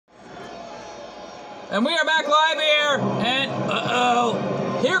And we are back live here, and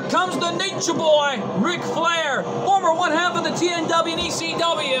here comes the Nature Boy, Ric Flair, former one half of the TNW and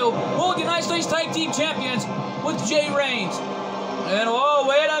ECW, World United States Tag Team Champions with Jay Reigns. And oh,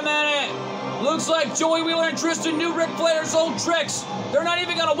 wait a minute. Looks like Joey Wheeler and Tristan knew Ric Flair's old tricks. They're not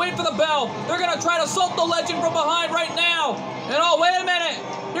even going to wait for the bell. They're going to try to assault the legend from behind right now. And oh, wait a minute.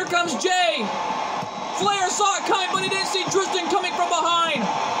 Here comes Jay. Flair saw it coming, but he didn't see Tristan coming from behind.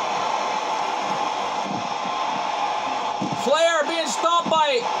 Flair being stopped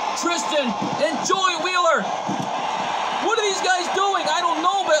by Tristan and Joey Wheeler. What are these guys doing? I don't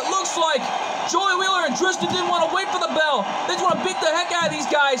know, but it looks like Joey Wheeler and Tristan didn't want to wait for the bell. They just want to beat the heck out of these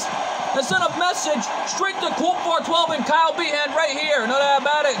guys and send a message straight to Colt 412 and Kyle Behan right here. No doubt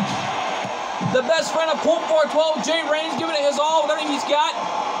about it. The best friend of Colt 412, Jay Reigns, giving it his all with everything he's got.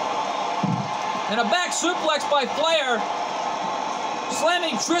 And a back suplex by Flair,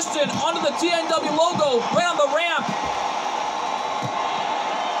 slamming Tristan onto the TNW logo right on the ramp.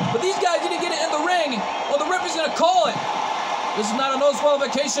 But these guys didn't get it in the ring, or the referee's going to call it. This is not a no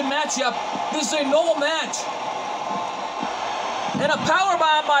disqualification matchup. This is a normal match. And a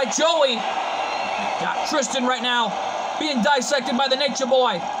powerbomb by Joey. Got Tristan right now being dissected by the Nature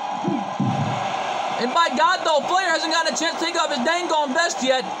Boy. And by God, though, Flair hasn't gotten a chance to take off his dang-gone vest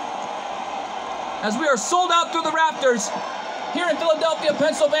yet, as we are sold out through the rafters here in Philadelphia,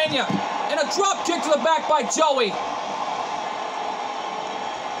 Pennsylvania. And a drop kick to the back by Joey.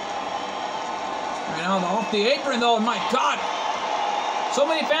 Right now, off the apron, though, and my God. So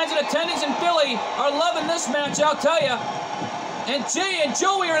many fans in attendance in Philly are loving this match, I'll tell you. And Jay and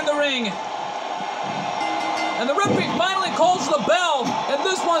Joey are in the ring. And the referee finally calls the bell, and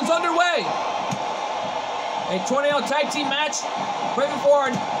this one's underway. A Tornado Tag Team match. Right before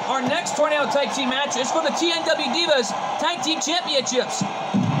our next Tornado Tag Team match is for the TNW Divas Tag Team Championships.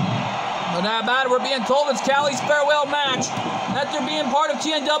 No doubt about it, we're being told it's Callie's farewell match. After being part of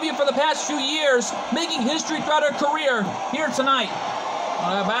TNW for the past few years, making history throughout her career here tonight.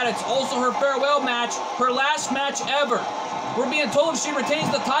 No doubt about it, it's also her farewell match, her last match ever. We're being told if she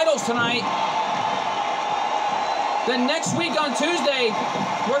retains the titles tonight, then next week on Tuesday,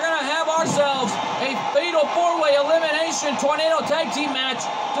 we're going to have ourselves a fatal four-way elimination Tornado Tag Team match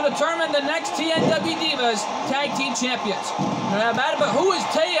to determine the next TNW Divas Tag Team Champions. But who is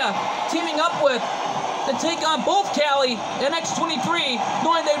Taya teaming up with to take on both Callie and X23,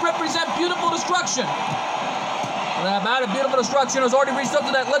 knowing they represent Beautiful Destruction? Beautiful Destruction has already reached up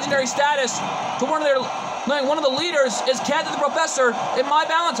to that legendary status to one of the leaders is Cat the Professor and My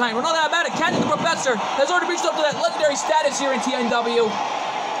Valentine. We know that about it. Cat the Professor has already reached up to that legendary status here in TNW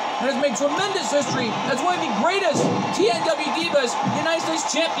and has made tremendous history as one of the greatest TNW Divas United States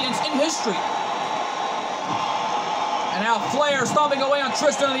Champions in history. And now Flair stomping away on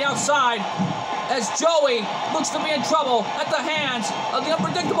Tristan on the outside as Joey looks to be in trouble at the hands of the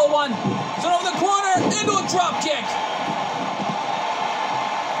unpredictable one. So over the corner, into a drop kick.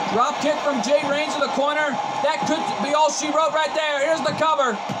 Drop kick from Jay Reigns in the corner. That could be all she wrote right there. Here's the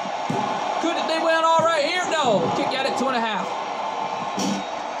cover. Could they win all right here? No. Kick out at 2.5.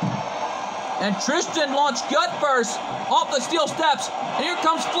 And Tristan launched gut first off the steel steps. And here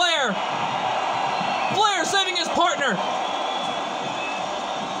comes Flair. Flair saving his partner.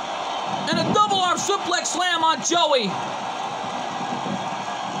 And a double arm suplex slam on Joey.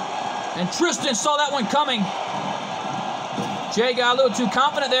 And Tristan saw that one coming. Jay got a little too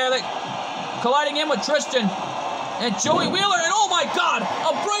confident there, colliding in with Tristan. And Joey Wheeler, and oh my God,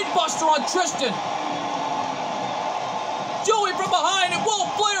 a brain buster on Tristan. Joey from behind, and whoa,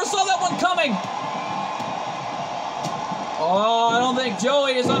 Flair saw that one coming. Oh, I don't think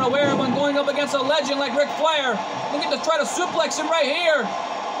Joey is unaware when going up against a legend like Ric Flair. Looking to try to suplex him right here.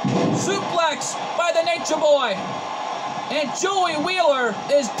 Suplex by the Nature Boy. And Joey Wheeler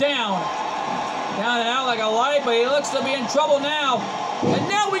is down. Down and out like a light, but he looks to be in trouble now. And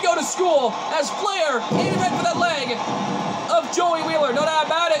now we go to school as Flair aiming right for the leg of Joey Wheeler. No doubt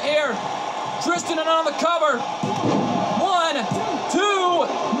about it here. Tristan and on the cover. 1, 2,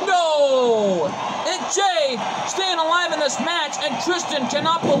 no! And Jay staying alive in this match, and Tristan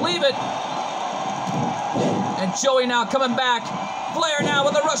cannot believe it. And Joey now coming back. Flair now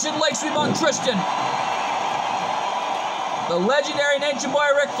with a Russian leg sweep on Tristan. The legendary Nature Boy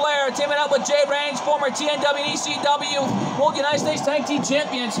Ric Flair teaming up with Jay Reigns, former TNW and ECW World United States Tag Team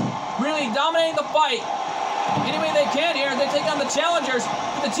Champions, really dominating the fight any way they can here. They take on the challengers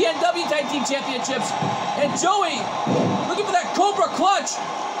for the TNW Tag Team Championships. And Joey looking for that Cobra Clutch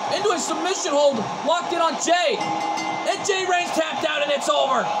into a submission hold, locked in on Jay. And Jay Reigns tapped out, and it's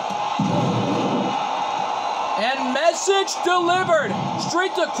over. And message delivered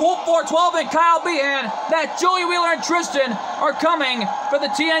straight to Colt 412 and Kyle Behan that Joey Wheeler and Tristan are coming for the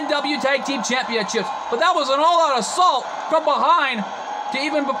TNW Tag Team Championships. But that was an all-out assault from behind to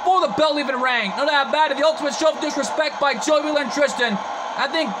even before the bell even rang. No doubt about it, the ultimate show of disrespect by Joey Wheeler and Tristan. I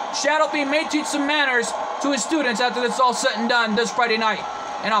think Shadow Fiend may teach some manners to his students after this is all said and done this Friday night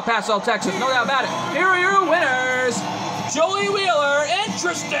in El Paso, Texas. No doubt about it. Here are your winners, Joey Wheeler and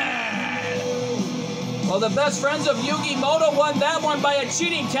Tristan. Well, the best friends of Yugi Moto won that one by a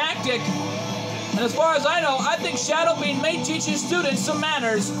cheating tactic. And as far as I know, I think Shadow Fiend may teach his students some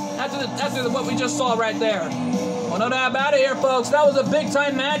manners after what we just saw right there. Well, no doubt about it here, folks. That was a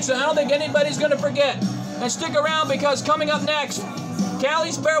big-time match that I don't think anybody's going to forget. And stick around because coming up next,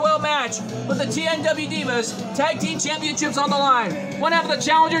 Callie's farewell match with the TNW Divas Tag Team Championships on the line. One half of the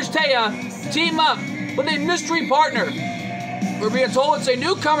challengers, Taya, team up with a mystery partner. We're being told it's a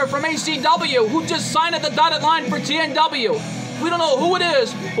newcomer from ACW who just signed at the dotted line for TNW. We don't know who it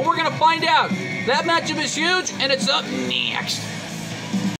is, but we're going to find out. That matchup is huge, and it's up next.